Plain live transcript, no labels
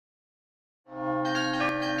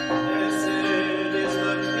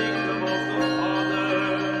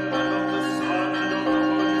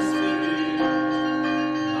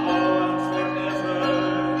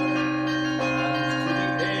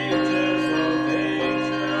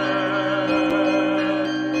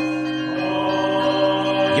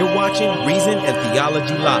watching Reason and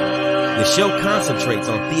Theology Live. The show concentrates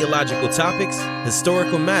on theological topics,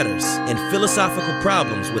 historical matters, and philosophical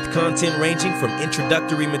problems with content ranging from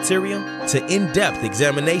introductory material to in-depth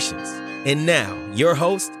examinations. And now, your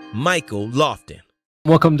host, Michael Lofton.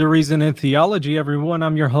 Welcome to Reason and Theology, everyone.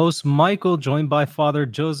 I'm your host, Michael, joined by Father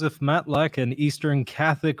Joseph Matlak, an Eastern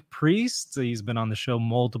Catholic priest. He's been on the show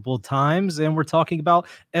multiple times, and we're talking about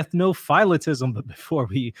Ethnophyletism. But before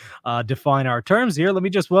we define our terms here, let me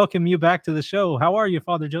just welcome you back to the show. How are you,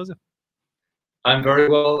 Father Joseph? I'm very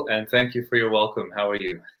well, and thank you for your welcome. How are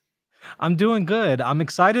you? I'm doing good. I'm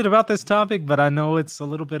excited about this topic, but I know it's a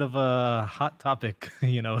little bit of a hot topic,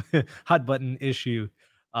 hot button issue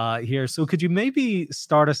here. So could you maybe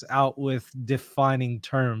start us out with defining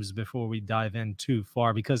terms before we dive in too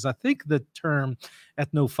far? Because I think the term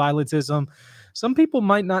ethnophyletism, some people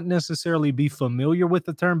might not necessarily be familiar with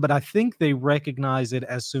the term, but I think they recognize it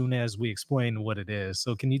as soon as we explain what it is.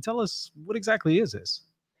 So can you tell us what exactly is this?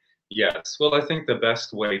 Yes, well, I think the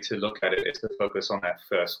best way to look at it is to focus on that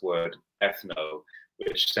first word, ethno,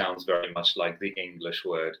 which sounds very much like the English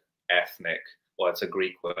word ethnic. Well, it's a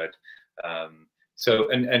Greek word.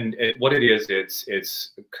 What it is,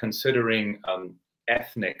 it's considering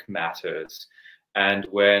ethnic matters. And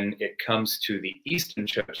when it comes to the Eastern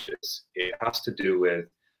churches, it has to do with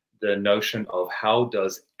the notion of how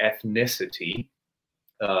does ethnicity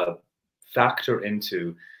factor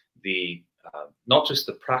into the not just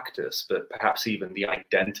the practice, but perhaps even the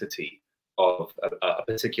identity of a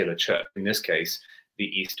particular church. In this case, the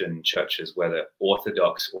Eastern churches, whether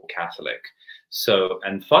Orthodox or Catholic. So,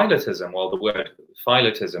 and philetism, well, the word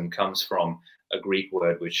philetism comes from a Greek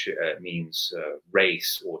word which means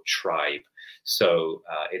race or tribe. So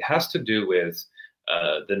it has to do with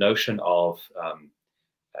the notion of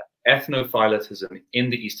ethnophyletism in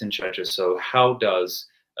the Eastern churches. So how does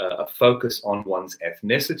a focus on one's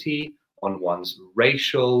ethnicity, on one's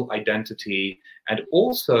racial identity, and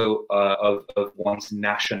also of one's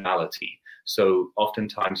nationality. So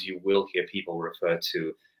oftentimes you will hear people refer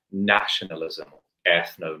to nationalism,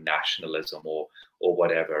 ethno-nationalism, or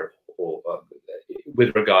whatever, or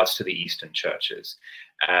with regards to the Eastern churches.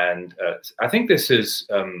 And I think this is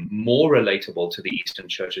more relatable to the Eastern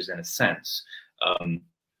churches in a sense,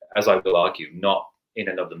 as I will argue, not in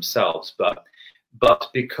and of themselves, but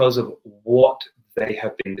because of what they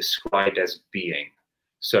have been described as being.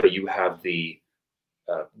 So you have the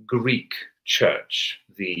Greek church,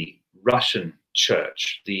 the Russian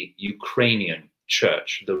church, the Ukrainian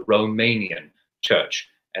church, the Romanian church,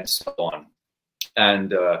 and so on.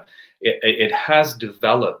 And it has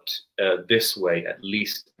developed this way, at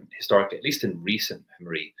least historically, at least in recent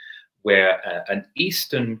memory, where an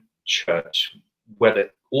Eastern church, whether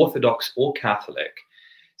Orthodox or Catholic,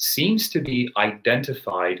 seems to be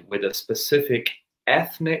identified with a specific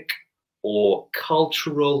ethnic or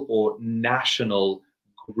cultural or national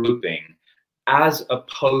grouping, as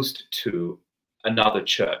opposed to another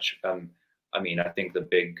church. I mean, I think the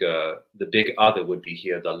big other would be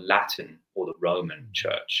here the Latin or the Roman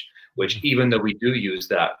church, which, even though we do use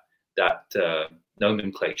that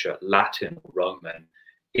nomenclature, Latin or Roman,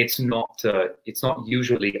 it's not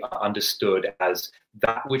usually understood as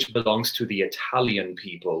that which belongs to the Italian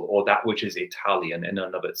people or that which is Italian in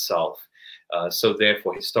and of itself. So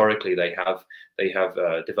therefore, historically, they have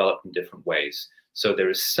developed in different ways. So there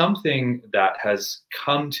is something that has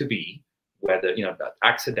come to be, whether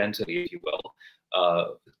accidentally, if you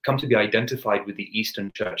will, come to be identified with the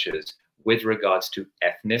Eastern churches with regards to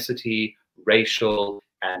ethnicity, racial,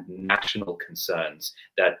 and national concerns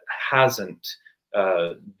that hasn't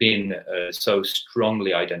been so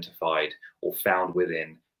strongly identified or found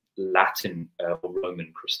within Latin or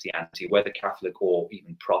Roman Christianity, whether Catholic or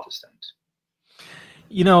even Protestant.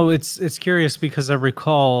 It's curious because I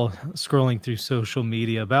recall scrolling through social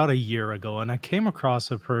media about a year ago, and I came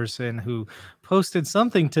across a person who posted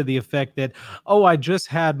something to the effect that, oh, I just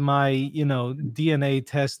had my, DNA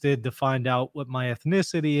tested to find out what my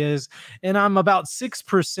ethnicity is, and I'm about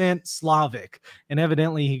 6% Slavic. And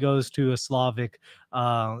evidently he goes to a Slavic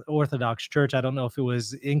Orthodox church. I don't know if it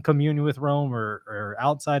was in communion with Rome or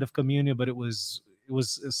outside of communion, but it was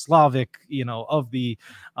Slavic, of the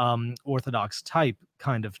Orthodox type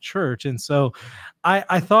kind of church. And so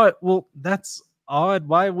I thought, well, that's odd.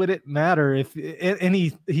 Why would it matter if, and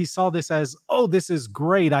he saw this as, oh, this is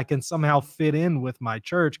great. I can somehow fit in with my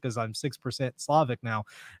church because I'm 6% Slavic now,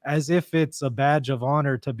 as if it's a badge of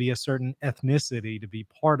honor to be a certain ethnicity, to be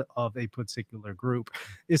part of a particular group.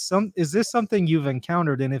 Is this something you've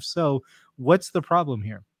encountered? And if so, what's the problem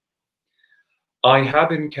here? I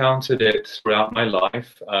have encountered it throughout my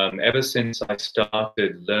life, ever since I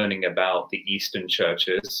started learning about the Eastern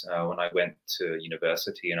churches. When I went to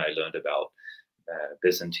university and I learned about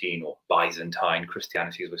Byzantine or Byzantine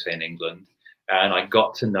Christianity, as we say in England. And I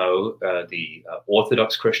got to know the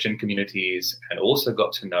Orthodox Christian communities, and also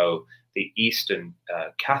got to know the Eastern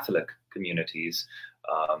Catholic communities.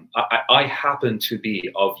 I happen to be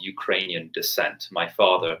of Ukrainian descent. My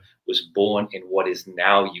father was born in what is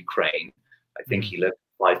now Ukraine. I think he lived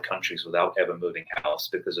in 5 countries without ever moving house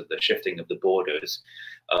because of the shifting of the borders.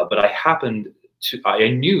 But I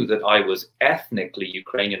knew that I was ethnically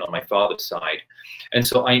Ukrainian on my father's side. And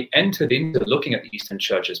so I entered into looking at the Eastern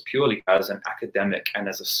churches purely as an academic and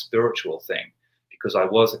as a spiritual thing, because I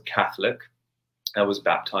was a Catholic. I was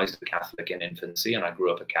baptized a Catholic in infancy, and I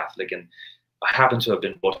grew up a Catholic. And I happen to have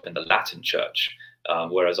been brought up in the Latin church,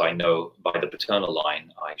 whereas I know by the paternal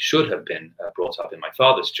line I should have been brought up in my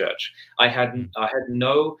father's church. I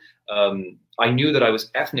knew that I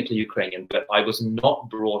was ethnically Ukrainian, but I was not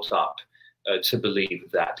brought up to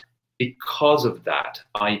believe that because of that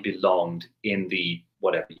I belonged in the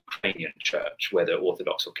whatever Ukrainian church, whether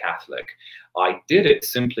Orthodox or Catholic. I did it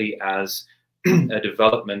simply as a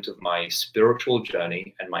development of my spiritual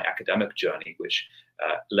journey and my academic journey, which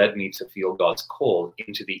led me to feel God's call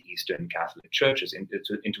into the Eastern Catholic churches,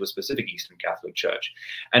 into a specific Eastern Catholic church.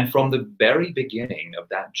 And from the very beginning of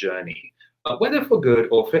that journey, whether for good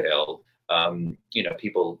or for ill,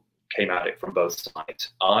 people came at it from both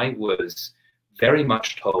sides. I was very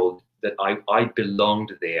much told that I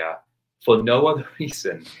belonged there for no other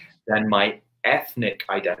reason than my ethnic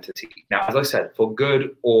identity. Now, as I said, for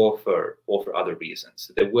good or for other reasons.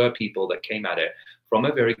 There were people that came at it from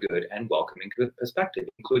a very good and welcoming perspective,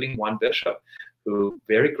 including one bishop who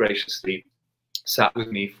very graciously sat with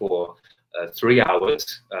me for 3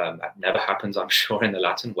 hours. That never happens, I'm sure, in the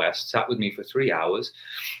Latin West. Sat with me for 3 hours,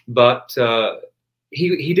 but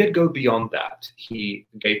he did go beyond that. He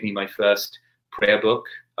gave me my first prayer book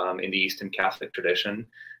in the Eastern Catholic tradition.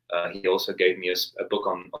 He also gave me a book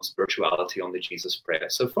on spirituality, on the Jesus Prayer.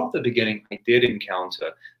 So from the beginning, I did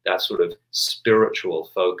encounter that sort of spiritual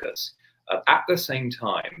focus. At the same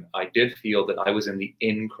time, I did feel that I was in the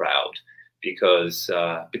in crowd because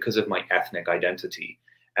of my ethnic identity.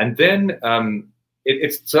 And then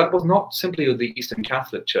so that was not simply of the Eastern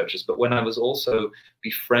Catholic churches, but when I was also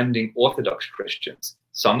befriending Orthodox Christians,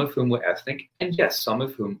 some of whom were ethnic, and yes, some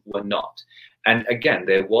of whom were not. And again,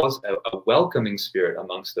 there was a welcoming spirit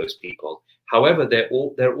amongst those people. However,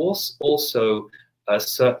 there was also a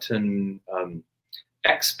certain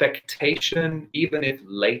expectation, even if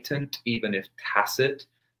latent, even if tacit,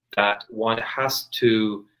 that one has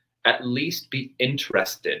to at least be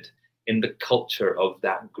interested in the culture of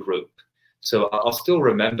that group. So I'll still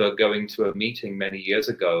remember going to a meeting many years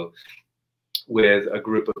ago with a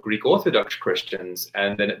group of Greek Orthodox Christians,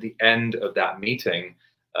 and then at the end of that meeting,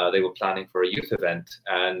 they were planning for a youth event,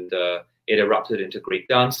 and it erupted into Greek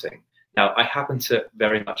dancing. Now, I happen to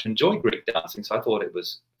very much enjoy Greek dancing, so I thought it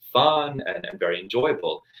was fun and very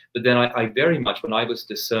enjoyable. But then I very much, when I was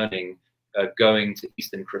discerning going to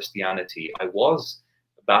Eastern Christianity, I was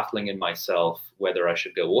battling in myself whether I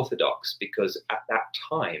should go Orthodox, because at that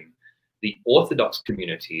time, the Orthodox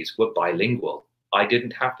communities were bilingual. I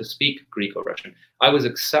didn't have to speak Greek or Russian. I was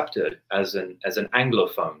accepted as an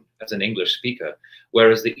Anglophone, as an English speaker,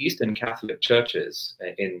 whereas the Eastern Catholic churches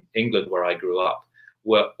in England, where I grew up,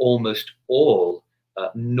 were almost all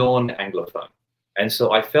non-Anglophone. And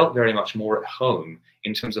so I felt very much more at home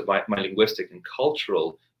in terms of my linguistic and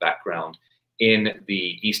cultural background in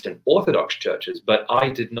the Eastern Orthodox churches, but I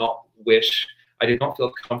did not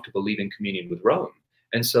feel comfortable leaving communion with Rome.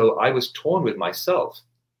 And so I was torn with myself.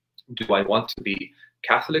 Do I want to be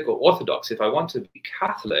Catholic or Orthodox? If I want to be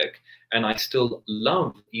Catholic and I still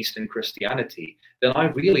love Eastern Christianity, then I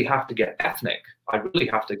really have to get ethnic. I really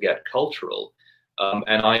have to get cultural.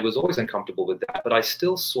 And I was always uncomfortable with that, but I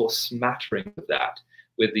still saw smattering of that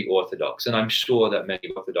with the Orthodox. And I'm sure that many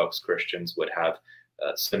Orthodox Christians would have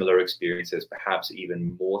similar experiences, perhaps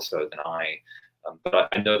even more so than I. But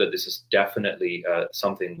I know that this is definitely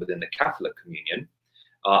something within the Catholic communion.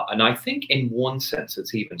 And I think in one sense,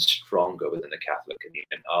 it's even stronger within the Catholic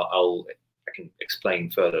communion. I can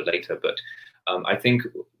explain further later, but I think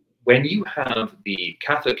when you have the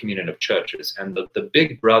Catholic communion of churches, and the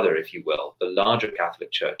big brother, if you will, the larger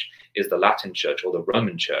Catholic church is the Latin church or the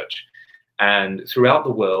Roman church. And throughout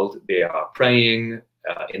the world, they are praying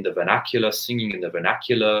in the vernacular, singing in the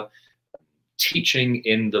vernacular, teaching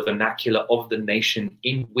in the vernacular of the nation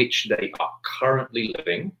in which they are currently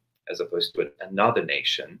living, as opposed to another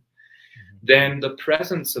nation. then the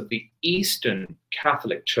presence of the Eastern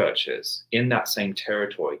Catholic churches in that same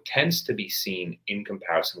territory tends to be seen in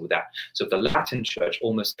comparison with that. So the Latin Church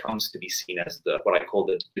almost comes to be seen as what I call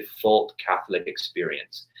the default Catholic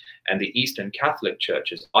experience. And the Eastern Catholic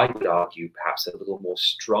churches, I would argue, perhaps a little more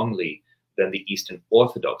strongly than the Eastern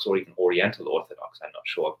Orthodox or even Oriental Orthodox, I'm not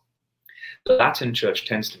sure. The Latin Church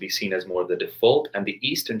tends to be seen as more of the default, and the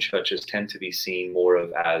Eastern churches tend to be seen more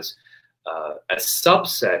of as a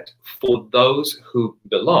subset for those who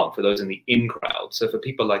belong, for those in the in crowd. So for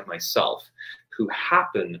people like myself who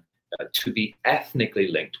happen to be ethnically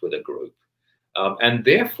linked with a group, and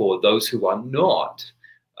therefore those who are not,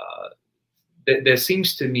 there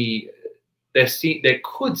seems to me, there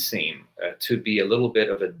could seem to be a little bit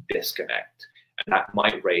of a disconnect, and that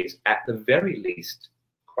might raise, at the very least,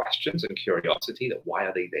 questions and curiosity that why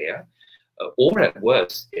are they there? Or at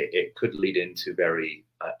worst, it could lead into very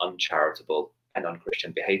uncharitable and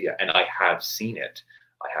unchristian behavior. And I have seen it.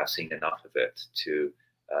 I have seen enough of it to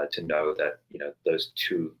know that, you know, those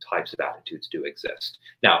two types of attitudes do exist.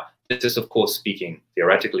 Now, this is, of course, speaking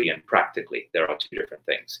theoretically and practically. There are two different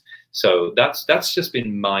things. So that's just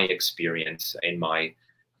been my experience in my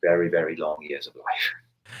very, very long years of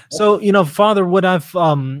life. So, you know, Father, what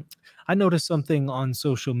I noticed something on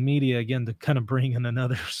social media, again, to kind of bring in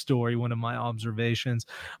another story, one of my observations.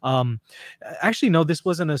 Actually, no, this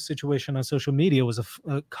wasn't a situation on social media. It was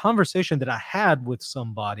a conversation that I had with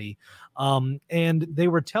somebody, and they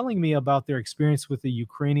were telling me about their experience with the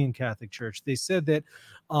Ukrainian Catholic Church. They said that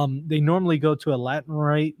they normally go to a Latin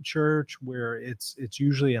Rite church where it's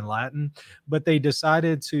usually in Latin, but they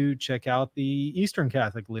decided to check out the Eastern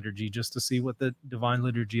Catholic liturgy just to see what the Divine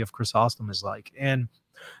Liturgy of Chrysostom is like. And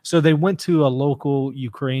so they went to a local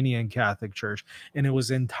Ukrainian Catholic church, and it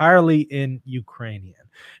was entirely in Ukrainian,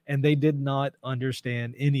 and they did not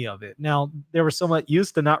understand any of it. Now, they were somewhat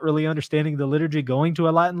used to not really understanding the liturgy, going to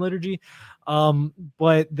a Latin liturgy,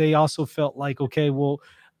 but they also felt like, okay, well,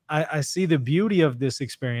 I see the beauty of this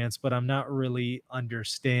experience, but I'm not really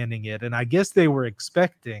understanding it. And I guess they were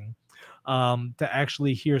expecting to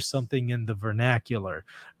actually hear something in the vernacular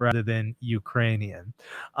rather than Ukrainian.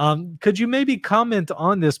 Could you maybe comment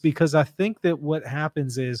on this? Because I think that what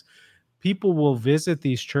happens is people will visit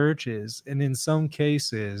these churches, and in some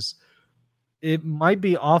cases, it might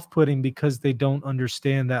be off-putting because they don't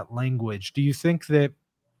understand that language. Do you think that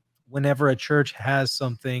whenever a church has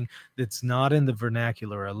something that's not in the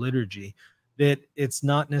vernacular, a liturgy, that it's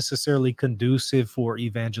not necessarily conducive for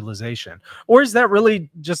evangelization? Or is that really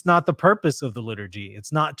just not the purpose of the liturgy?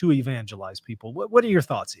 It's not to evangelize people. What are your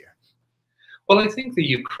thoughts here? Well, I think the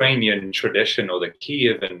Ukrainian tradition or the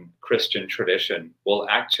Kievan Christian tradition will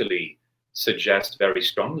actually suggest very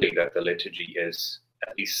strongly that the liturgy is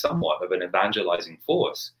at least somewhat of an evangelizing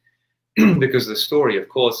force. Because the story, of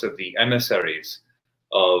course, of the emissaries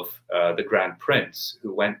of the Grand Prince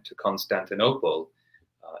who went to Constantinople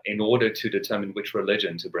in order to determine which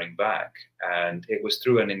religion to bring back. And it was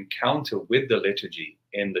through an encounter with the liturgy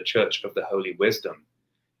in the Church of the Holy Wisdom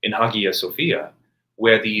in Hagia Sophia,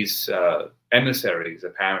 where these emissaries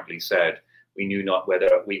apparently said, we knew not whether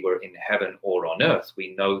we were in heaven or on earth.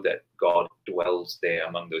 We know that God dwells there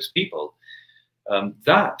among those people.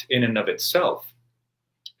 That in and of itself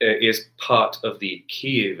is part of the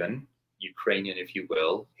Kievan, Ukrainian, if you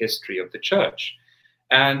will, history of the church.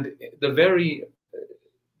 And the very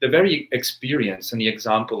experience and the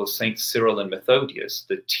example of Saint Cyril and Methodius,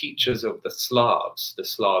 the teachers of the Slavs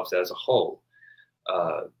as a whole,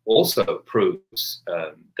 also proves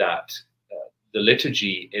that the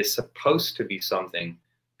liturgy is supposed to be something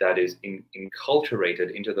that is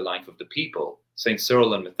enculturated into the life of the people. Saint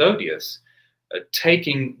Cyril and Methodius,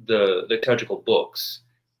 taking the liturgical books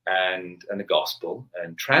and the gospel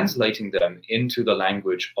and translating them into the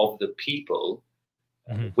language of the people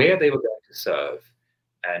where they were going to serve.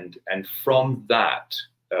 And from that,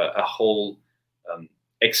 a whole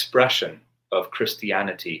expression of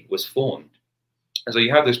Christianity was formed. And so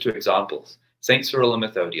you have those two examples, Saint Cyril and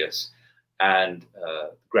Methodius and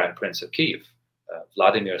Grand Prince of Kiev,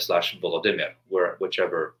 Vladimir / Volodymyr,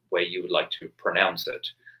 whichever way you would like to pronounce it.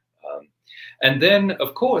 And then,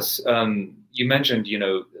 of course, you mentioned,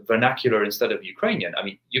 vernacular instead of Ukrainian. I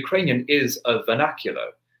mean, Ukrainian is a vernacular.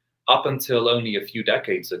 Up until only a few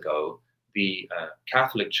decades ago, the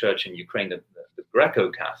Catholic Church in Ukraine, the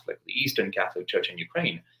Greco-Catholic, the Eastern Catholic Church in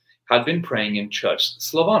Ukraine, had been praying in Church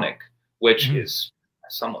Slavonic, which is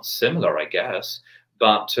somewhat similar, I guess,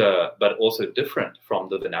 but also different from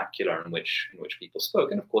the vernacular in which people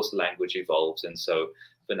spoke. And of course, language evolves, and so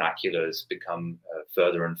vernaculars become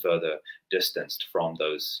further and further distanced from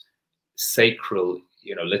those sacral,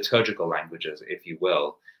 liturgical languages, if you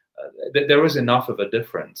will, there is enough of a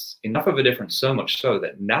difference, so much so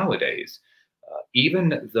that nowadays,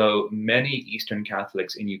 even though many Eastern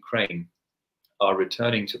Catholics in Ukraine are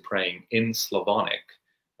returning to praying in Slavonic,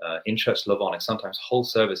 in Church Slavonic, sometimes whole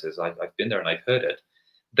services, I've been there and I've heard it,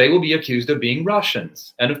 they will be accused of being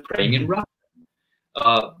Russians and of praying in Russian.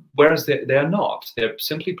 Whereas they are not. They're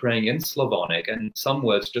simply praying in Slavonic, and some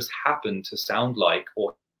words just happen to sound like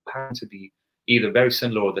or happen to be either very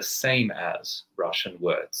similar or the same as Russian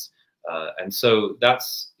words. And so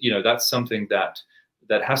that's something that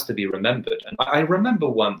has to be remembered. And I remember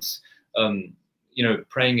once,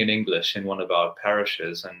 praying in English in one of our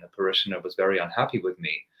parishes, and a parishioner was very unhappy with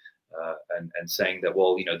me, and saying that,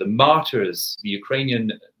 well, the martyrs, the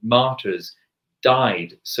Ukrainian martyrs,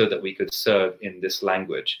 died so that we could serve in this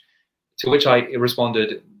language. To which I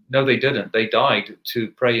responded, no, they didn't. They died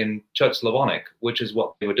to pray in Church Slavonic, which is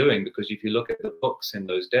what they were doing, because if you look at the books in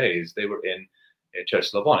those days, they were in Church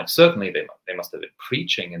Slavonic. Certainly they must have been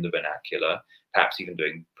preaching in the vernacular, perhaps even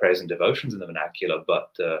doing prayers and devotions in the vernacular, but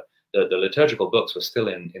the liturgical books were still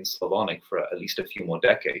in Slavonic for at least a few more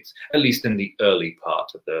decades, at least in the early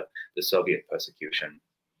part of the Soviet persecution.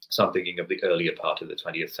 So I'm thinking of the earlier part of the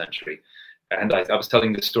 20th century. And I was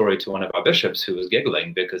telling this story to one of our bishops, who was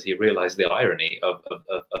giggling because he realized the irony of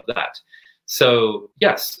that. So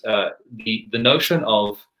yes, the notion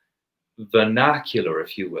of vernacular,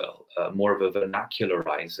 if you will, more of a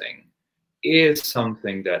vernacularizing, is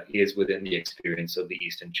something that is within the experience of the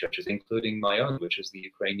Eastern churches, including my own, which is the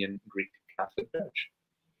Ukrainian Greek Catholic Church.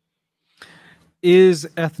 Is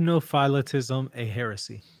ethnophyletism a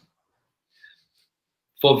heresy?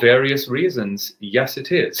 For various reasons, yes,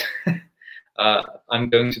 it is. I'm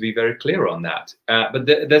going to be very clear on that. But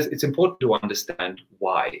it's important to understand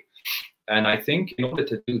why. And I think in order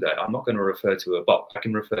to do that, I'm not going to refer to a book. I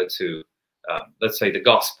can refer to, let's say, the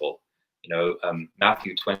gospel.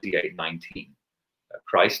 Matthew 28:19.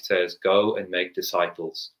 Christ says, "Go and make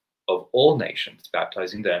disciples of all nations,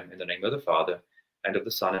 baptizing them in the name of the Father and of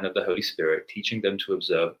the Son and of the Holy Spirit, teaching them to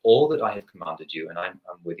observe all that I have commanded you, and I'm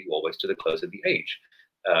with you always to the close of the age."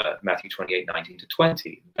 Matthew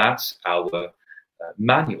 28:19-20. That's our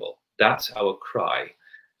manual. That's our cry.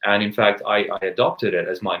 And in fact, I adopted it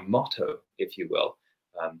as my motto, if you will,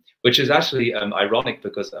 which is actually ironic,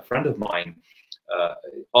 because a friend of mine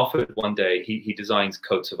offered one day, he designs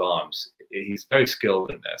coats of arms. He's very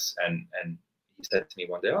skilled in this. And he said to me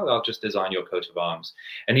one day, "Oh, I'll just design your coat of arms."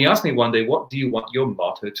 And he asked me one day, "What do you want your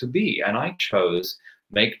motto to be?" And I chose,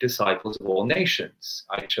 "Make disciples of all nations."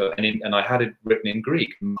 And I had it written in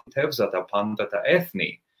Greek,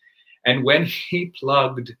 and when he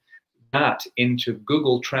plugged that into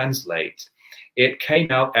Google Translate, it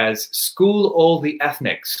came out as "school all the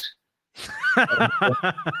ethnics."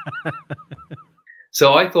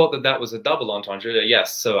 So I thought that was a double entendre.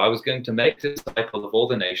 Yes, so I was going to make disciple of all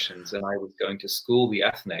the nations, and I was going to school the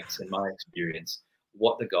ethnics, in my experience,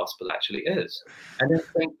 what the gospel actually is. And then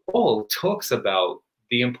St. Paul talks about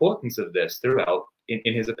the importance of this throughout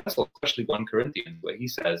in his epistle, especially 1 Corinthians, where he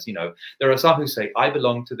says, there are some who say, "I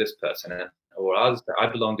belong to this person," or others, "I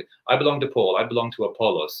belong to Paul, I belong to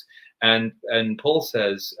Apollos." And Paul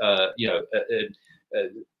says,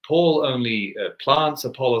 Paul only plants,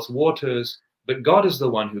 Apollos waters, but God is the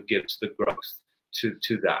one who gives the growth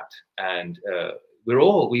to that. And we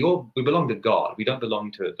belong to God. We don't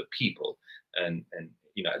belong to the people, and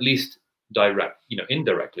at least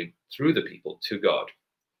indirectly through the people to God.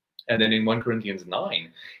 And then in 1 Corinthians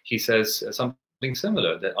 9, he says something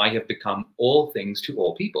similar, that I have become all things to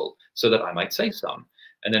all people, so that I might save some.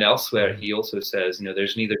 And then elsewhere, he also says,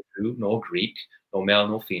 there's neither Jew nor Greek, nor male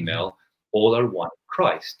nor female, all are one in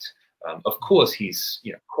Christ. Of course, he's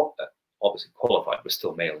obviously qualified, but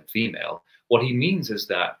still male and female. What he means is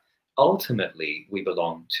that ultimately we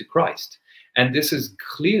belong to Christ. And this is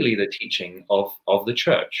clearly the teaching of the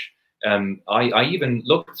church. I even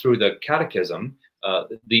looked through the catechism,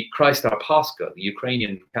 the Christ our Pascha, the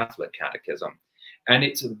Ukrainian Catholic catechism, and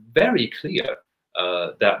it's very clear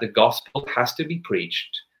that the gospel has to be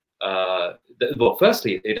preached. Well,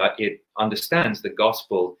 firstly, it understands the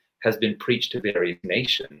gospel has been preached to various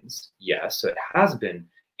nations. Yes, so it has been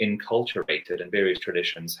enculturated, and various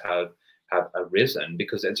traditions have arisen,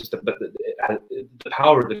 because it's just but the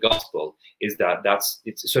power of the gospel is that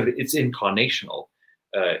it's incarnational.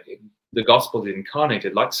 The gospel is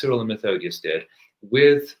incarnated, like Cyril and Methodius did,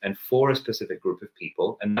 with and for a specific group of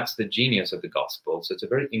people, and that's the genius of the gospel. So it's a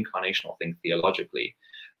very incarnational thing theologically.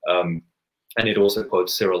 And it also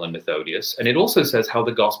quotes Cyril and Methodius, and it also says how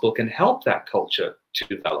the gospel can help that culture to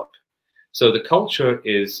develop. So the culture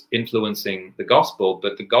is influencing the gospel,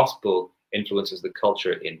 but the gospel influences the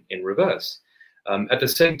culture in reverse. At the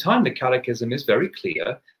same time, the Catechism is very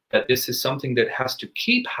clear that this is something that has to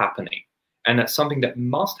keep happening, and that's something that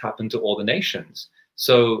must happen to all the nations.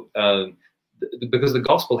 So, because the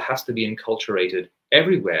gospel has to be enculturated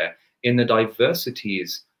everywhere in the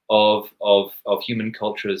diversities of human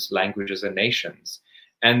cultures, languages, and nations.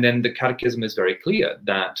 And then the Catechism is very clear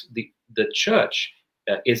that the church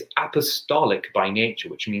is apostolic by nature,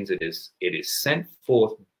 which means it is sent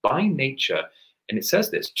forth by nature. And it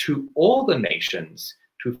says this, to all the nations,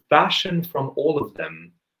 to fashion from all of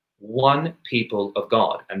them one people of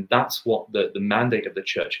God. And that's what the mandate of the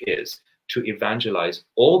church is, to evangelize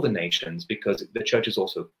all the nations, because the church is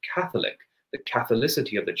also Catholic. The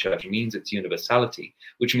Catholicity of the church means its universality,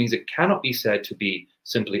 which means it cannot be said to be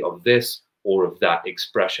simply of this or of that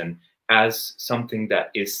expression as something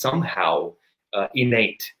that is somehow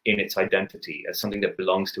innate in its identity, as something that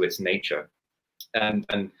belongs to its nature.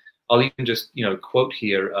 And I'll even just quote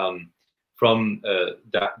here from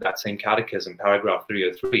that same catechism, paragraph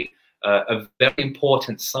 303, a very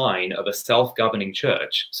important sign of a self-governing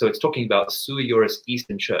church. So it's talking about sui juris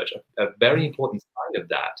Eastern Church. A very important sign of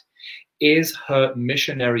that is her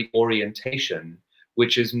missionary orientation,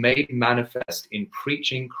 which is made manifest in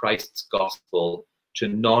preaching Christ's gospel to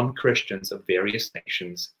non-Christians of various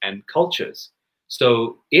nations and cultures.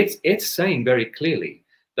 So it's saying very clearly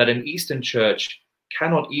that an Eastern church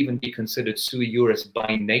cannot even be considered sui juris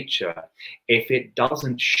by nature if it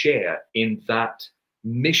doesn't share in that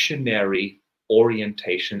missionary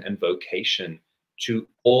orientation and vocation to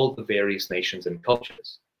all the various nations and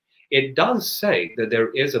cultures. It does say that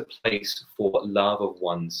there is a place for love of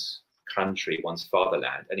one's country, one's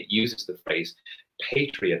fatherland, and it uses the phrase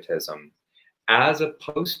patriotism, as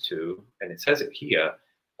opposed to, and it says it here,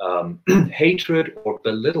 hatred or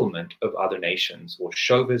belittlement of other nations, or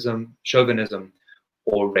chauvinism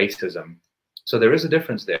or racism. So there is a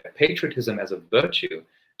difference there. Patriotism as a virtue,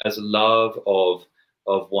 as love of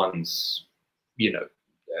one's,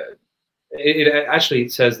 it actually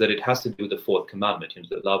says that it has to do with the fourth commandment,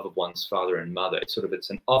 the love of one's father and mother. It's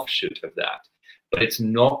an offshoot of that, but it's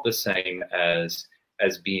not the same as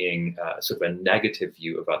being sort of a negative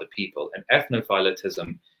view of other people. And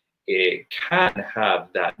ethnophyletism, it can have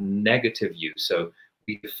that negative view. So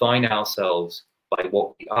we define ourselves by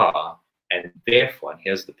what we are, and therefore, and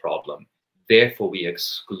here's the problem, therefore we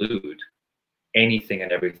exclude anything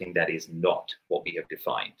and everything that is not what we have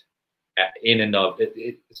defined. In and of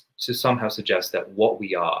it, to somehow suggest that what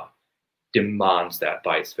we are demands that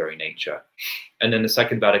by its very nature. And then the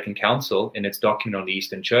Second Vatican Council, in its document on the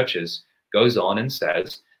Eastern churches, goes on and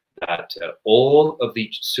says that all of the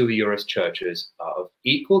sui juris churches are of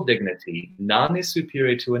equal dignity, none is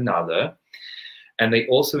superior to another, and they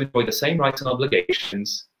also enjoy the same rights and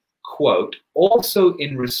obligations, quote, also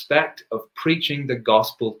in respect of preaching the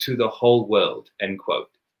gospel to the whole world, end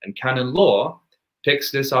quote. And canon law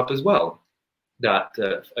picks this up as well, that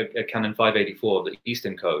canon 584 of the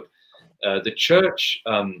Eastern Code, the church,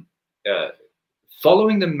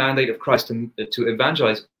 following the mandate of Christ to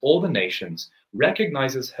evangelize all the nations,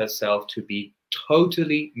 recognizes herself to be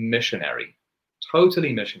totally missionary.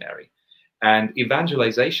 And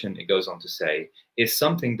evangelization, it goes on to say, is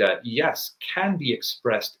something that, yes, can be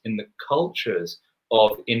expressed in the cultures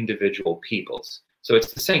of individual peoples. So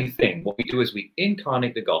it's the same thing. What we do is we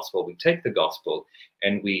incarnate the gospel, we take the gospel,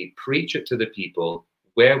 and we preach it to the people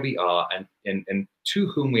where we are and to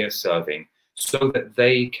whom we are serving, so that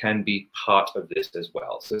they can be part of this as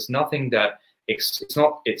well. So it's nothing that it's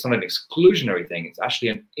not an exclusionary thing. It's actually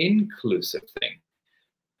an inclusive thing.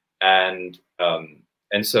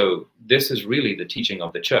 And so this is really the teaching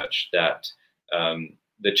of the church, that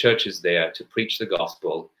the church is there to preach the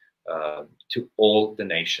gospel to all the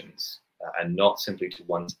nations, and not simply to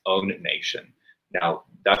one's own nation. Now,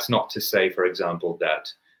 that's not to say, for example,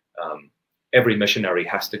 that every missionary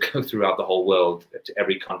has to go throughout the whole world to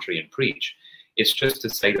every country and preach. It's just to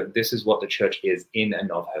say that this is what the church is in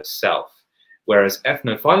and of herself. Whereas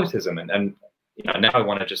ethnophyletism, and now I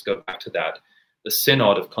want to just go back to that, the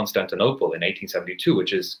Synod of Constantinople in 1872,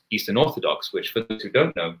 which is Eastern Orthodox, which for those who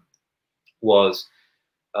don't know, was,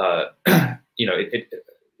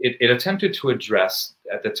 it attempted to address,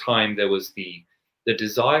 at the time, there was the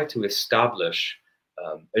desire to establish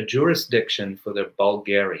a jurisdiction for the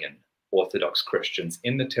Bulgarian Orthodox Christians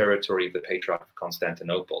in the territory of the Patriarch of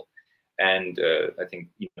Constantinople. And I think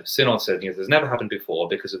the Synod said, this has never happened before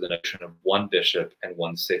because of the notion of one bishop and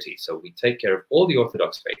one city. So we take care of all the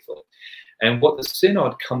Orthodox faithful. And what the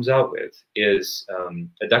Synod comes out with is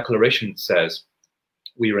a declaration that says,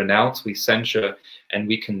 we renounce, we censure, and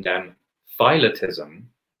we condemn philetism,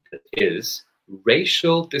 that is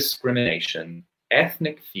racial discrimination,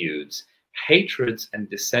 ethnic feuds, hatreds and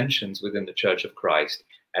dissensions within the Church of Christ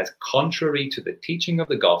as contrary to the teaching of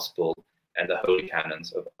the gospel and the holy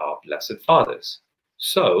canons of our blessed fathers.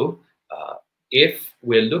 So, if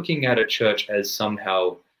we're looking at a church as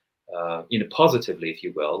somehow, positively, if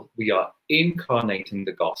you will, we are incarnating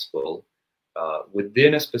the gospel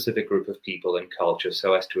within a specific group of people and culture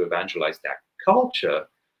so as to evangelize that culture,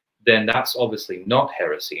 then that's obviously not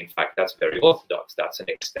heresy. In fact, that's very orthodox. That's an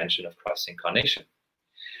extension of Christ's incarnation.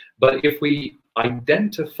 But if we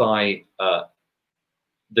identify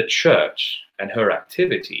the church and her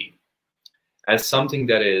activity as something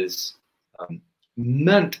that is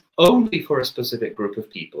meant only for a specific group of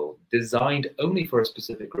people, designed only for a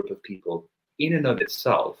specific group of people in and of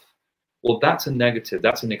itself, well, that's a negative,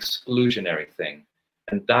 that's an exclusionary thing.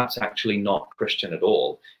 And that's actually not Christian at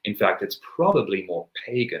all. In fact, it's probably more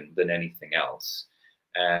pagan than anything else.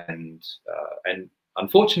 And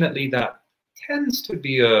unfortunately, that tends to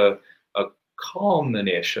be a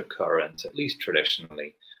common-ish occurrence, at least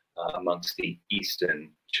traditionally, amongst the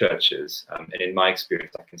Eastern churches. And in my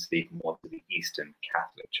experience, I can speak more to the Eastern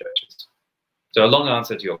Catholic churches. So a long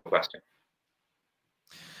answer to your question.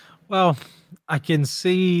 Well, I can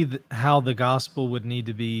see how the gospel would need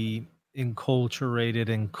to be enculturated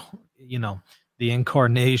and, the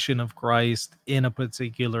incarnation of Christ in a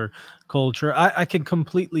particular culture. I can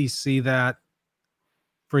completely see that,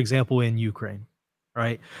 for example, in Ukraine,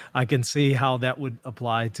 right? I can see how that would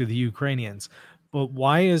apply to the Ukrainians. But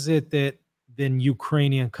why is it that then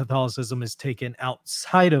Ukrainian Catholicism is taken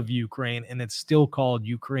outside of Ukraine and it's still called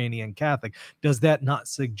Ukrainian Catholic? Does that not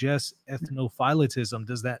suggest ethnophyletism?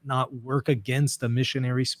 Does that not work against the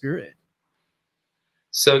missionary spirit?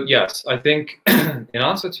 So yes, I think in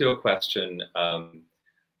answer to your question,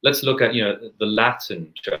 let's look at the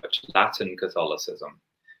Latin Church, Latin Catholicism.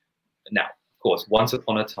 Now, of course, once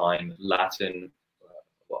upon a time, Latin,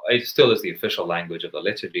 well, it still is the official language of the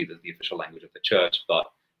liturgy, the official language of the church, but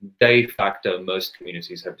de facto, most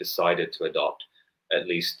communities have decided to adopt at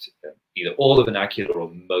least either all the vernacular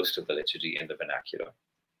or most of the liturgy in the vernacular.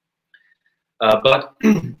 But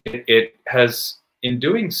it has, in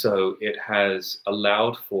doing so, it has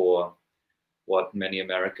allowed for what many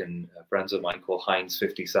American friends of mine call Heinz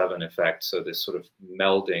 57 effect. So this sort of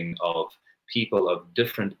melding of people of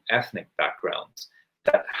different ethnic backgrounds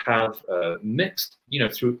that have mixed,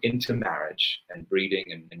 through intermarriage and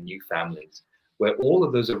breeding and new families, where all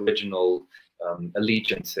of those original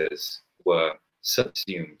allegiances were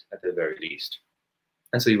subsumed at the very least.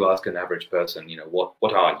 And so you ask an average person,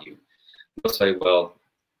 what are you? They'll say, well,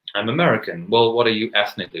 I'm American. Well, what are you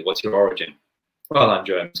ethnically? What's your origin? Well, I'm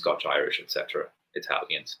German, Scotch, Irish, etc.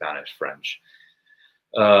 Italian, Spanish, French,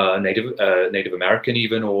 Native American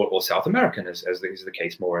even, or South American, as is the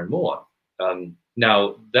case more and more.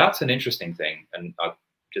 Now, that's an interesting thing. And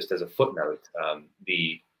just as a footnote,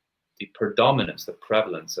 the predominance, the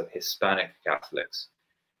prevalence of Hispanic Catholics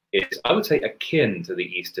is, I would say, akin to the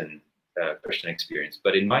Eastern Christian experience.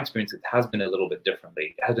 But in my experience, it has been a little bit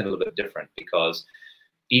differently. It has been a little bit different because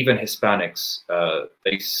even Hispanics,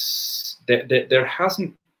 there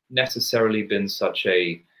hasn't necessarily been such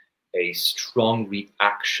a strong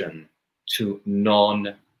reaction to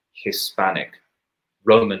non-Hispanic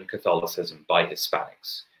Roman Catholicism by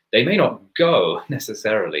Hispanics. They may not go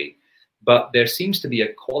necessarily, but there seems to be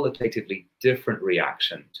a qualitatively different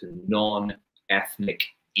reaction to non-ethnic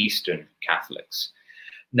Eastern Catholics.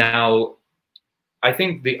 Now, I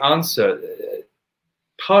think the answer,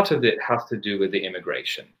 part of it has to do with the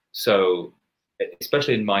immigration. So,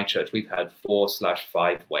 especially in my church, we've had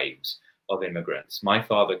 4/5 waves of immigrants. My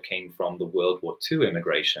father came from the World War II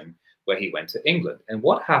immigration, where he went to England. And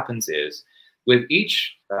what happens is, with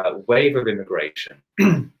each wave of immigration,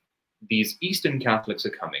 these Eastern Catholics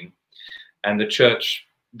are coming, and the church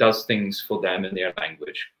does things for them in their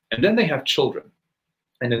language. And then they have children.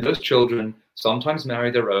 And then those children sometimes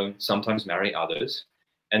marry their own, sometimes marry others.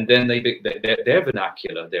 And then their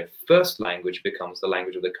vernacular, their first language, becomes the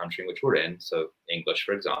language of the country in which we're in, so English,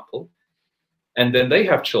 for example. And then they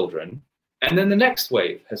have children, and then the next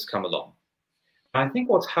wave has come along. I think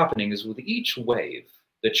what's happening is with each wave,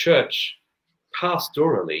 the church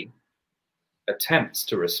pastorally attempts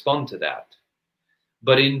to respond to that.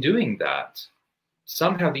 But in doing that,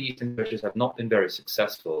 somehow the Eastern churches have not been very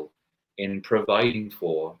successful in providing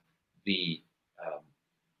for the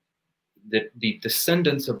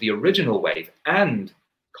descendants of the original wave and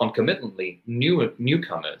concomitantly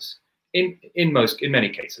newcomers in many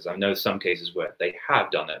cases. I know some cases where they have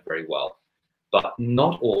done that very well, but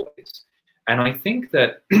not always. And I think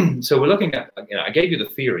that, so we're looking at, I gave you the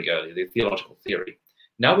theory earlier, the theological theory.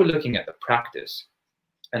 Now we're looking at the practice.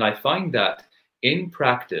 And I find that in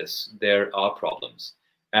practice, there are problems.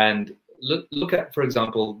 And look at, for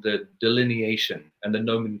example, the delineation and the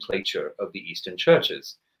nomenclature of the Eastern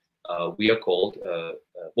churches. We are called,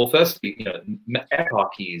 well, firstly,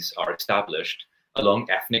 eparchies are established along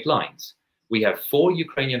ethnic lines. We have 4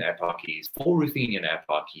 Ukrainian eparchies, 4 Ruthenian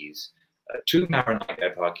eparchies, 2 Maronite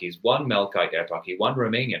eparchies, 1 Melkite eparchy, 1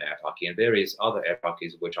 Romanian eparchy, and various other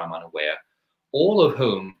eparchies of which I'm unaware, all of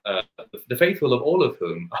whom, the faithful of all of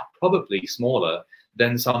whom are probably smaller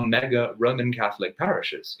than some mega Roman Catholic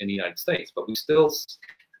parishes in the United States, but we still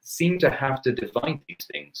seem to have to divide these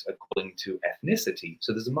things according to ethnicity.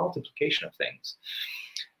 So there's a multiplication of things.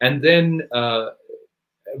 And then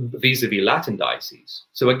vis-a-vis Latin dioceses.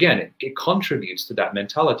 So again, it contributes to that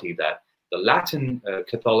mentality that the Latin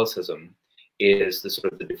Catholicism is the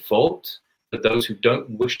sort of the default for those who don't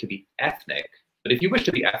wish to be ethnic. But if you wish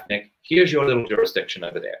to be ethnic, here's your little jurisdiction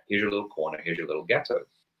over there. Here's your little corner. Here's your little ghetto.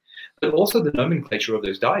 But also the nomenclature of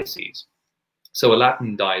those dioceses. So a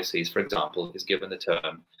Latin diocese, for example, is given the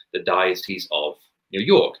term the Diocese of New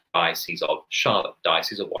York, Diocese of Charlotte,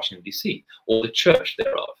 Diocese of Washington, D.C., or the church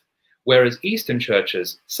thereof. Whereas Eastern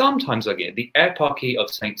churches sometimes are given the eparchy of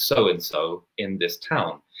Saint so-and-so in this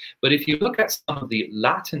town. But if you look at some of the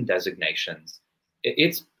Latin designations,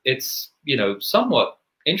 it's somewhat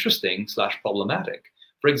interesting / problematic.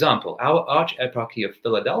 For example, our Archeparchy of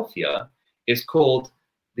Philadelphia is called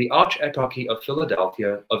the Archeparchy of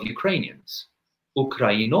Philadelphia of Ukrainians,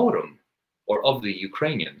 Ukrainorum, or of the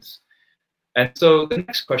Ukrainians. And so the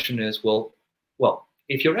next question is, well,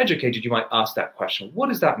 if you're educated, you might ask that question. What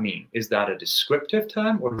does that mean? Is that a descriptive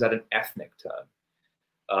term or is that an ethnic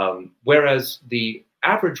term? Whereas the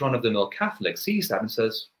average run-of-the-mill Catholic sees that and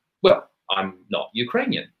says, well, I'm not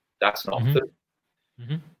Ukrainian. That's not food.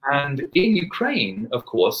 And in Ukraine, of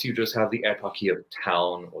course, you just have the eparchy of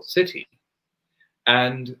town or city.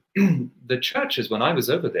 And the churches, when I was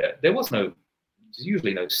over there, there's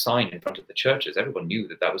usually no sign in front of the churches. Everyone knew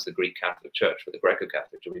that that was the Greek Catholic Church or the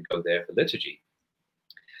Greco-Catholic Church. We'd go there for liturgy.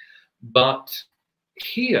 But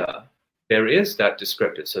here, there is that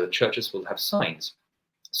descriptive. So churches will have signs.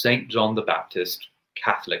 St. John the Baptist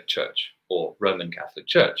Catholic Church or Roman Catholic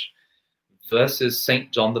Church versus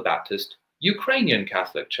St. John the Baptist Ukrainian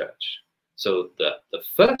Catholic Church. So the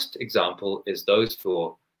first example is those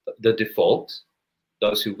for the default,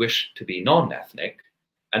 those who wish to be non-ethnic.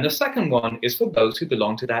 And the second one is for those who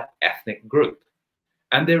belong to that ethnic group.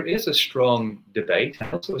 And there is a strong debate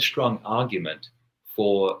and also a strong argument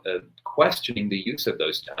for questioning the use of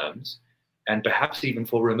those terms and perhaps even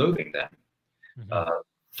for removing them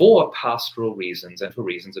for pastoral reasons and for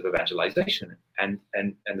reasons of evangelization. And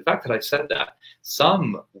the fact that I've said that,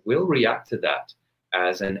 some will react to that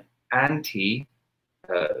as an anti,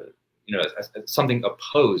 as something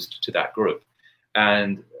opposed to that group.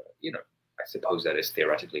 And, I suppose that is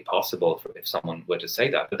theoretically possible if someone were to say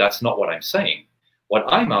that, but that's not what I'm saying.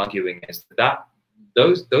 What I'm arguing is that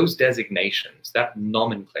those designations, that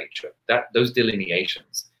nomenclature, those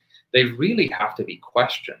delineations, they really have to be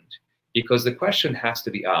questioned, because the question has to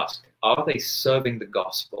be asked: are they serving the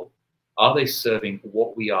gospel? Are they serving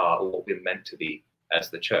what we are or what we're meant to be as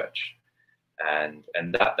the church? And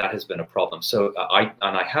that has been a problem. So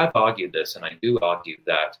I have argued this, and I do argue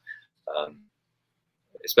that,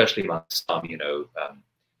 especially among some,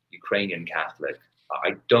 Ukrainian Catholic,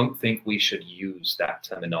 I don't think we should use that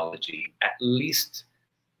terminology, at least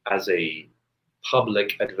as a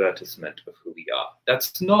public advertisement of who we are.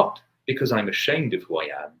 That's not because I'm ashamed of who I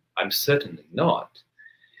am. I'm certainly not.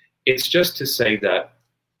 It's just to say that,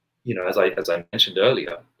 as I mentioned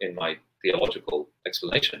earlier in my theological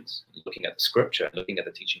explanations, looking at the scripture, looking at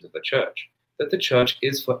the teachings of the church, that the church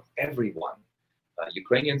is for everyone,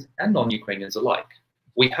 Ukrainians and non-Ukrainians alike.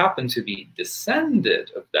 We happen to be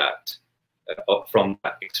descended of that, from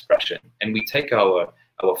that expression, and we take our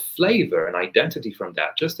flavor and identity from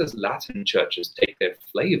that, just as Latin churches take their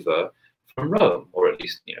flavor from Rome, or at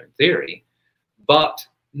least in theory. But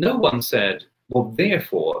no one said, well,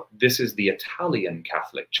 therefore, this is the Italian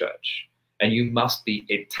Catholic Church, and you must be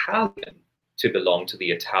Italian to belong to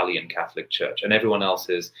the Italian Catholic Church, and everyone else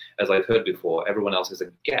is, as I've heard before, everyone else is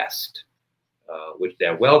a guest, which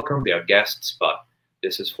they're welcome, they are guests, but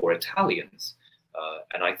this is for Italians.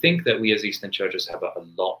 And I think that we as Eastern churches have a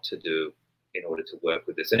lot to do in order to work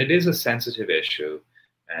with this. And it is a sensitive issue,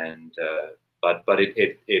 and but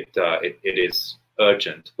it is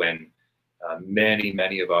urgent when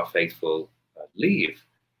many of our faithful leave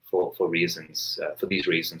for these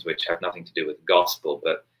reasons which have nothing to do with the gospel,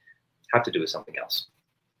 but have to do with something else.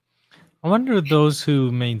 I wonder those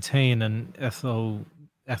who maintain an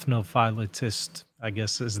ethnophyletist, I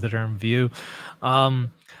guess is the term, view. I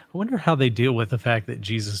wonder how they deal with the fact that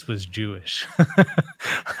Jesus was Jewish.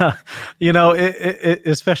 You know,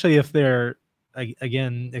 especially if they're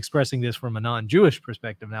again expressing this from a non-Jewish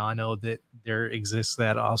perspective. Now I know that there exists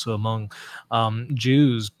that also among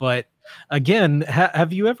Jews, but again,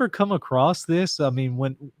 have you ever come across this? I mean,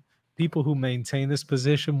 when people who maintain this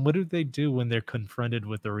position, what do they do when they're confronted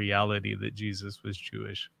with the reality that Jesus was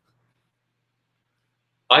Jewish?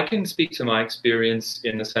 I can speak to my experience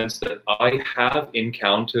in the sense that I have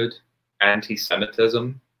encountered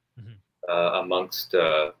anti-Semitism amongst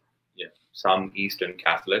some Eastern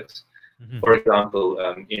Catholics. For example,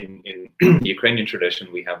 in Ukrainian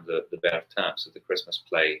tradition, we have the Bertin, so the Christmas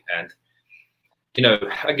play, and you know,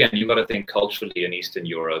 again, you got to think culturally in Eastern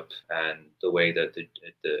Europe and the way that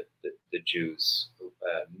the Jews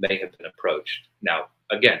may have been approached. Now,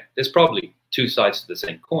 again, there's probably two sides to the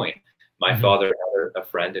same coin. My father had a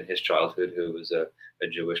friend in his childhood who was a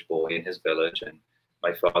Jewish boy in his village, and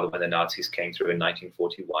my father, when the Nazis came through in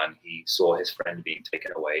 1941, he saw his friend being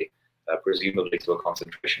taken away, presumably to a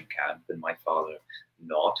concentration camp, and my father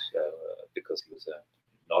not, because he was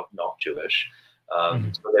not Jewish.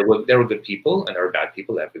 So there were good people and there are bad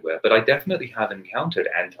people everywhere, but I definitely have encountered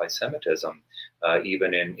anti-Semitism,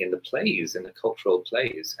 even in the plays, in the cultural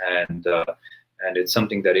plays, and it's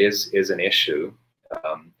something that is an issue,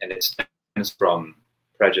 and it stems from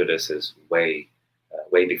prejudices way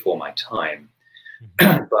before my time.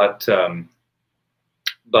 But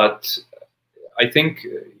I think,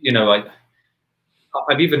 you know,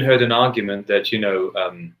 I've even heard an argument that, you know,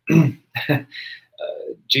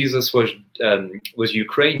 Jesus was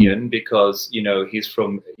Ukrainian because, you know, he's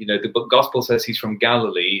from, you know, the gospel says he's from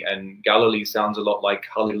Galilee, and Galilee sounds a lot like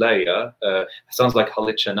Halileia, sounds like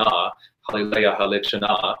Halichana, Halileia,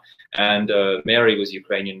 Halichana, and Mary was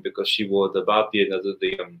Ukrainian because she wore the babia,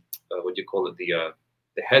 what do you call it, the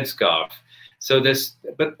headscarf. So this,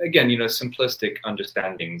 but again, you know, simplistic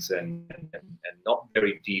understandings and not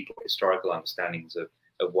very deep historical understandings of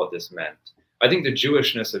what this meant. I think the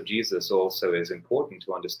Jewishness of Jesus also is important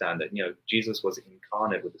to understand that, you know, Jesus was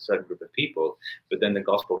incarnate with a certain group of people, but then the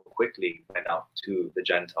gospel quickly went out to the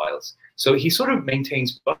Gentiles. So he sort of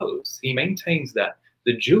maintains both. He maintains that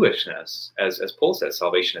the Jewishness, as Paul says,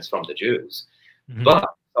 salvation is from the Jews, but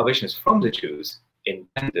salvation is from the Jews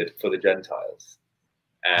intended for the Gentiles.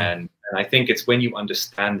 And I think it's when you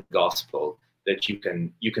understand the gospel that you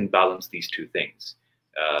can balance these two things.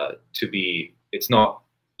 It's not,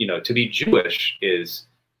 you know, to be Jewish is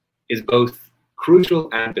both crucial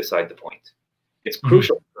and beside the point. It's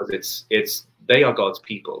crucial because they are God's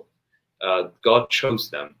people. God chose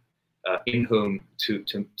them, in whom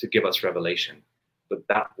to give us revelation. But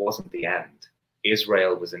that wasn't the end.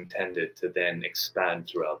 Israel was intended to then expand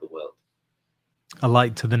throughout the world. A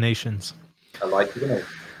light to the nations. A light to the nations.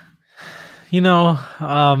 You know,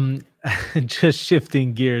 just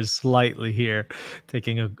shifting gears slightly here,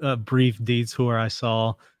 taking a brief detour. I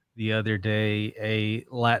saw the other day a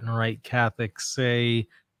Latin Rite Catholic say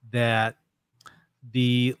that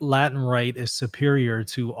the Latin Rite is superior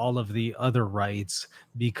to all of the other rites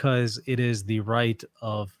because it is the rite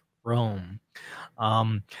of Rome.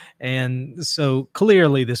 And so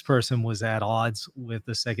clearly this person was at odds with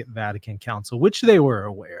the Second Vatican Council, which they were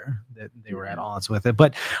aware that they were at odds with it.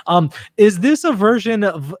 But is this a version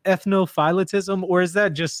of ethnophyletism, or is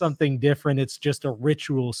that just something different? It's just a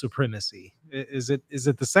ritual supremacy. Is it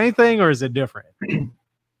the same thing, or is it different?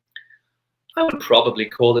 I would probably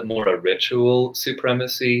call it more a ritual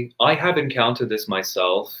supremacy. I have encountered this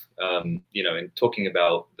myself, you know, in talking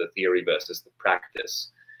about the theory versus the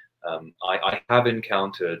practice. I have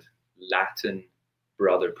encountered Latin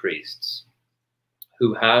brother priests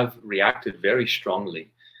who have reacted very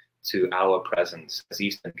strongly to our presence as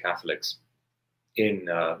Eastern Catholics in,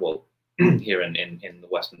 here in the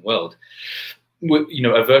Western world, you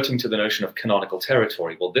know, averting to the notion of canonical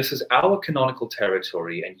territory. Well, this is our canonical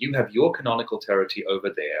territory, and you have your canonical territory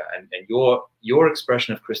over there, and your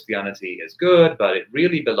expression of Christianity is good, but it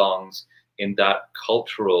really belongs in that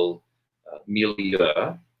cultural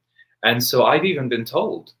milieu. And so I've even been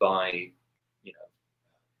told by, you know,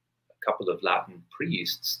 a couple of Latin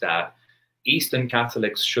priests that Eastern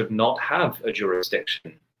Catholics should not have a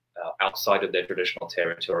jurisdiction outside of their traditional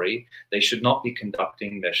territory. They should not be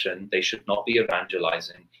conducting mission. They should not be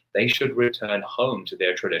evangelizing. They should return home to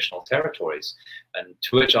their traditional territories. And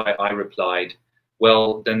to which I replied,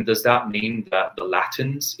 well, then does that mean that the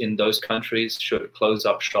Latins in those countries should close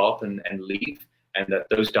up shop and leave, and that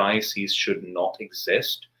those dioceses should not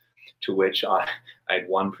exist? To which I had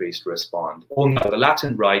one priest respond, "Well, no, the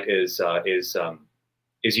Latin rite is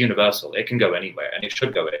is universal. It can go anywhere, and it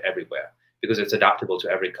should go everywhere because it's adaptable to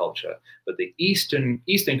every culture. But the Eastern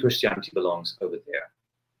Christianity belongs over there.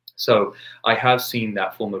 So I have seen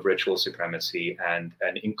that form of ritual supremacy, and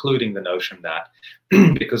including the notion that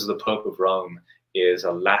because the Pope of Rome is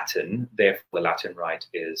a Latin, therefore the Latin rite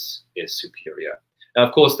is superior. Now,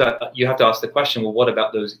 of course, that you have to ask the question, well, what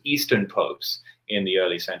about those Eastern popes in the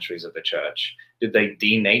early centuries of the church? Did they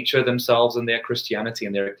denature themselves and their Christianity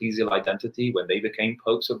and their ecclesial identity when they became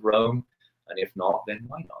popes of Rome? And if not, then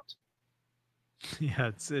why not?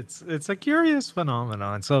 Yeah, it's a curious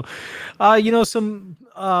phenomenon. So, some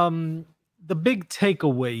the big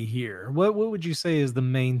takeaway here. What would you say is the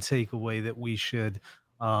main takeaway that we should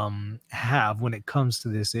have when it comes to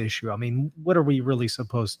this issue? I mean, what are we really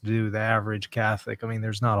supposed to do, the average Catholic? I mean,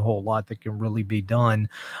 there's not a whole lot that can really be done,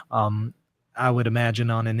 I would imagine,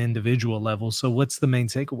 on an individual level. So what's the main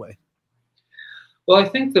takeaway? Well, I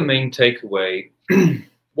think the main takeaway,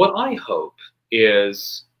 what I hope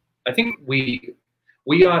is, I think we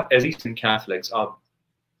are, as Eastern Catholics, are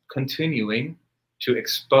continuing to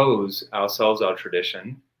expose ourselves, our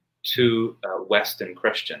tradition, to Western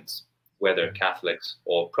Christians, whether Catholics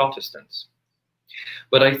or Protestants.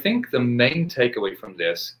 But I think the main takeaway from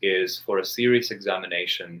this is for a serious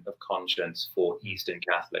examination of conscience for Eastern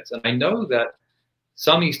Catholics. And I know that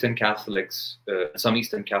some Eastern Catholics, some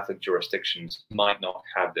Eastern Catholic jurisdictions might not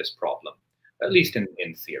have this problem, at least in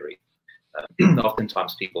theory.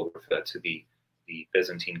 Oftentimes people refer to the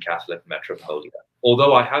Byzantine Catholic metropolia.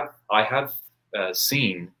 Although I have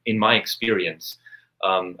seen, in my experience,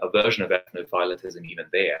 a version of Ethnophyletism even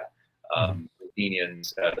there.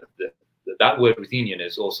 Ruthenians, that word Ruthenian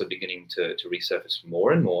is also beginning to resurface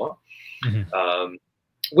more and more,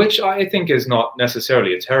 which I think is not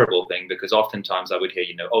necessarily a terrible thing, because oftentimes I would hear,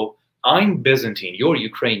 oh, I'm Byzantine, you're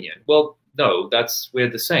Ukrainian. Well, no, we're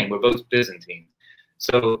the same. We're both Byzantine.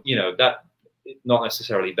 So, that not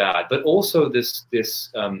necessarily bad, but also this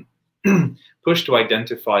push to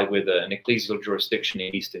identify with an ecclesial jurisdiction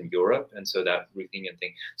in Eastern Europe, and so that Ruthenian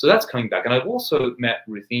thing. So that's coming back. And I've also met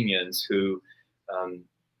Ruthenians who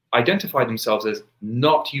identify themselves as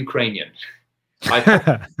not Ukrainian.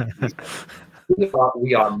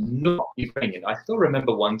 We are not Ukrainian. I still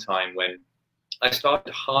remember one time when I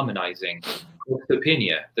started harmonizing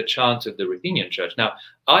Orthopinia, the chant of the Ruthenian church. Now,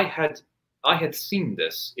 I had seen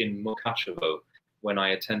this in Mukachevo when I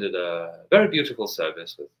attended a very beautiful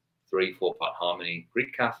service with 3/4 harmony,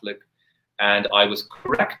 Greek Catholic, and I was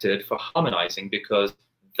corrected for harmonizing because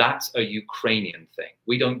that's a Ukrainian thing.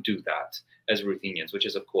 We don't do that as Ruthenians, which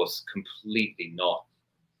is, of course, completely not,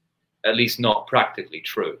 at least not practically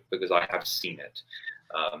true, because I have seen it.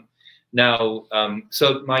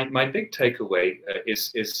 So my big takeaway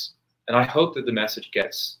is, and I hope that the message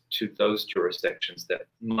gets to those jurisdictions that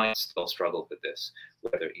might still struggle with this,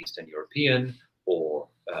 whether Eastern European or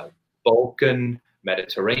Balkan,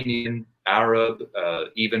 Mediterranean, Arab,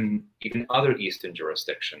 even other Eastern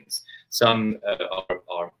jurisdictions. Some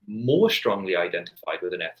are more strongly identified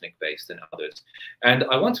with an ethnic base than others. And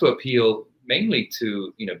I want to appeal mainly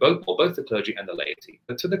to both the clergy and the laity,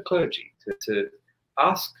 but to the clergy, to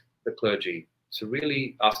ask the clergy to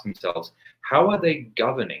really ask themselves, how are they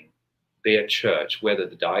governing their church, whether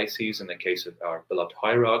the diocese in the case of our beloved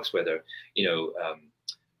hierarchs, whether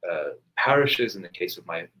parishes in the case of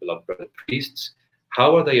my beloved brother priests,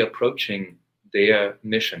 how are they approaching their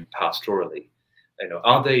mission pastorally?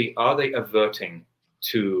 Are they averting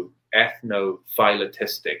to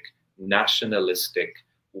ethnophyletistic, nationalistic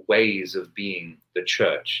ways of being the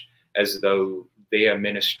church, as though their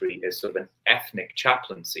ministry is sort of an ethnic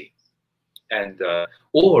chaplaincy? And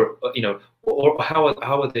or how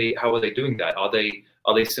are they doing that? Are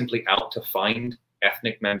they simply out to find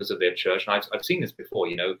ethnic members of their church? And I've seen this before.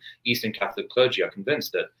 Eastern Catholic clergy are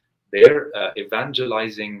convinced that their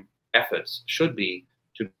evangelizing efforts should be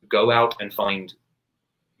to go out and find,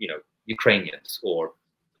 Ukrainians or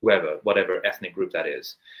whatever ethnic group that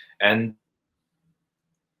is, and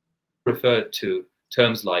refer to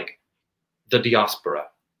terms like the diaspora,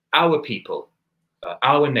 our people,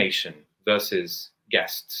 our nation versus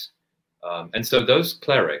guests. And so those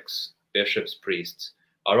clerics, bishops, priests,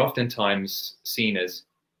 are oftentimes seen as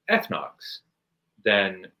ethnarchs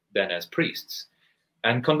than as priests.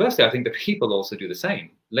 And conversely, I think the people also do the same.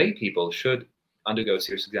 Lay people should undergo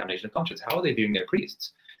serious examination of conscience. How are they viewing their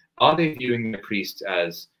priests? Are they viewing their priests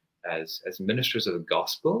as ministers of the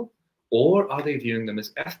gospel, or are they viewing them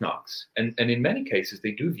as ethnarchs? And in many cases,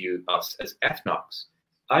 they do view us as ethnarchs.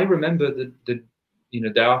 I remember that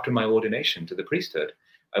after my ordination to the priesthood,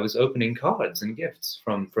 I was opening cards and gifts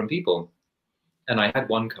from people. And I had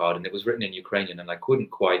one card and it was written in Ukrainian, and I couldn't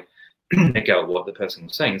quite make out what the person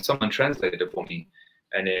was saying. Someone translated it for me,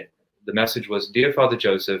 and the message was, "Dear Father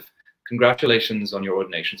Joseph, congratulations on your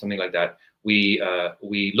ordination," something like that.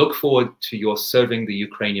 We look forward to your serving the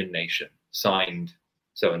Ukrainian nation. Signed,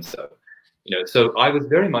 so and so. You know, so I was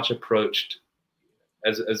very much approached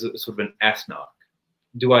as a sort of an ethnarch.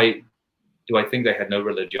 Do I think they had no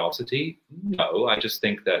religiosity? No, I just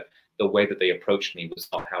think that the way that they approached me was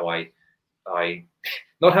not how I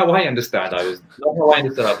not how I understand. Not how I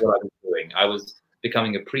understood what I was doing. I was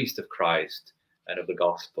becoming a priest of Christ and of the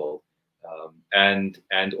gospel. And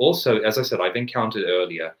also, as I said, I've encountered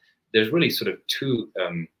earlier, there's really sort of two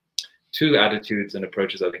attitudes and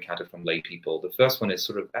approaches I've encountered from lay people. The first one is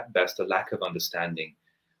sort of, at best, a lack of understanding.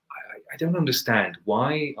 I don't understand,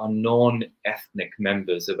 why are non-ethnic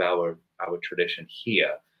members of our tradition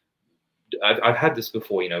here? I've had this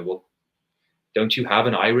before, you know, well, don't you have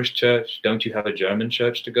an Irish church? Don't you have a German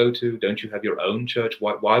church to go to? Don't you have your own church?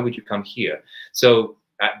 Why would you come here? So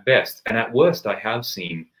at best, and at worst, I have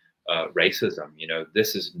seen racism. You know,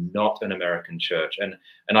 this is not an American church, and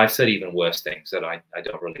I've said even worse things that I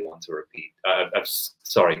don't really want to repeat.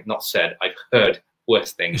 Sorry, not said. I've heard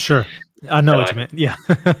worse things. Sure, I know what you meant. Yeah,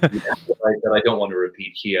 that I don't want to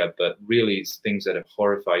repeat here. But really, it's things that have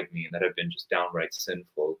horrified me and that have been just downright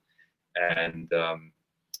sinful. And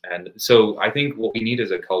so I think what we need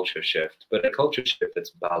is a culture shift, but a culture shift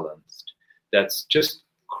that's balanced, that's just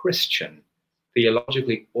Christian,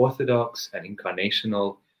 theologically orthodox and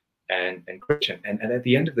incarnational, and Christian, and at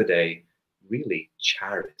the end of the day, really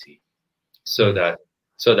charity, so that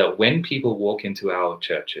when people walk into our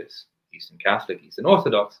churches, Eastern Catholic, Eastern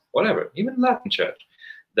Orthodox, whatever, even Latin Church,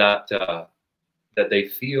 that they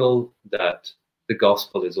feel that the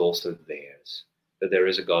gospel is also theirs, that there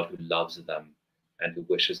is a God who loves them and who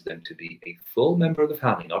wishes them to be a full member of the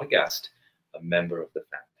family, not a guest, a member of the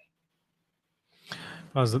family.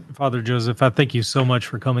 Father Joseph, I thank you so much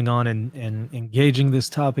for coming on and engaging this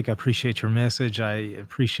topic. I appreciate your message. I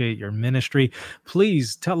appreciate your ministry.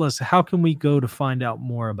 Please tell us, how can we go to find out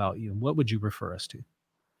more about you? What would you refer us to?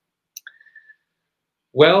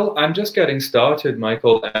 Well, I'm just getting started,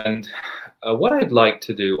 Michael, and what I'd like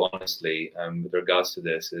to do, honestly, with regards to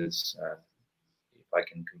this is, if I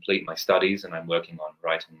can complete my studies, and I'm working on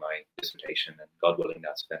writing my dissertation, and God willing,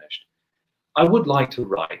 that's finished, I would like to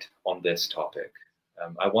write on this topic.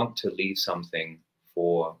 I want to leave something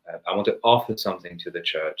I want to offer something to the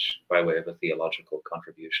church by way of a theological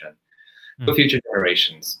contribution for future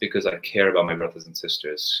generations, because I care about my brothers and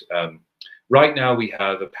sisters. Right now, we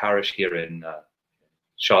have a parish here in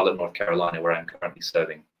Charlotte, North Carolina, where I'm currently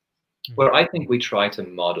serving, where I think we try to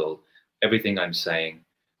model everything I'm saying.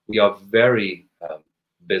 We are very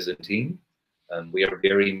Byzantine. We are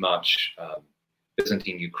very much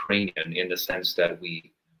Byzantine Ukrainian, in the sense that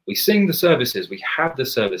we sing the services, we have the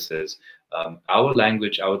services. Our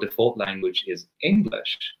language, our default language is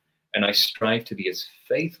English, and I strive to be as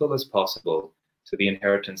faithful as possible to the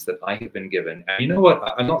inheritance that I have been given. And you know what?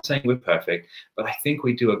 I'm not saying we're perfect, but I think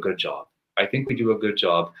we do a good job. I think we do a good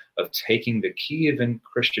job of taking the Kievan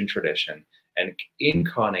Christian tradition and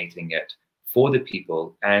incarnating it for the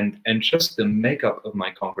people, and just the makeup of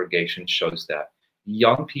my congregation shows that.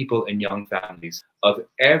 Young people and young families of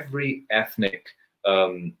every ethnic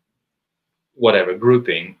whatever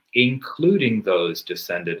grouping, including those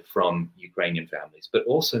descended from Ukrainian families, but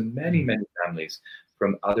also many, many families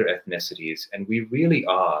from other ethnicities. And we really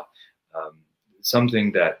are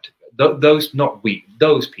something that those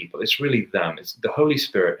people, it's really them, it's the Holy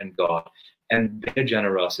Spirit and God, and their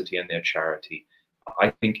generosity and their charity,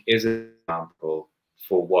 I think, is an example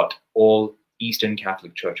for what all Eastern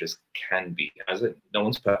Catholic churches can be. No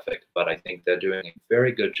one's perfect, but I think they're doing a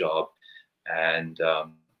very good job, and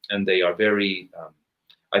they are very,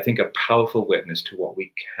 I think, a powerful witness to what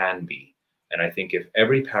we can be. And I think if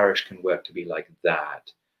every parish can work to be like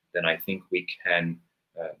that, then I think we can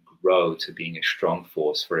grow to being a strong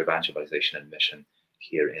force for evangelization and mission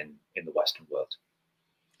here in the Western world.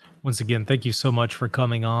 Once again, thank you so much for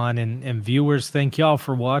coming on, and viewers, thank y'all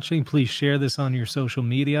for watching. Please share this on your social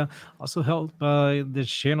media. Also help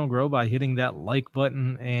this channel grow by hitting that like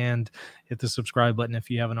button and hit the subscribe button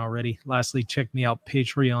if you haven't already. Lastly, check me out,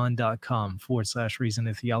 patreon.com/Reason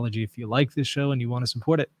and Theology if you like this show and you want to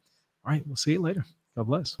support it. All right, we'll see you later. God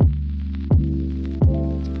bless.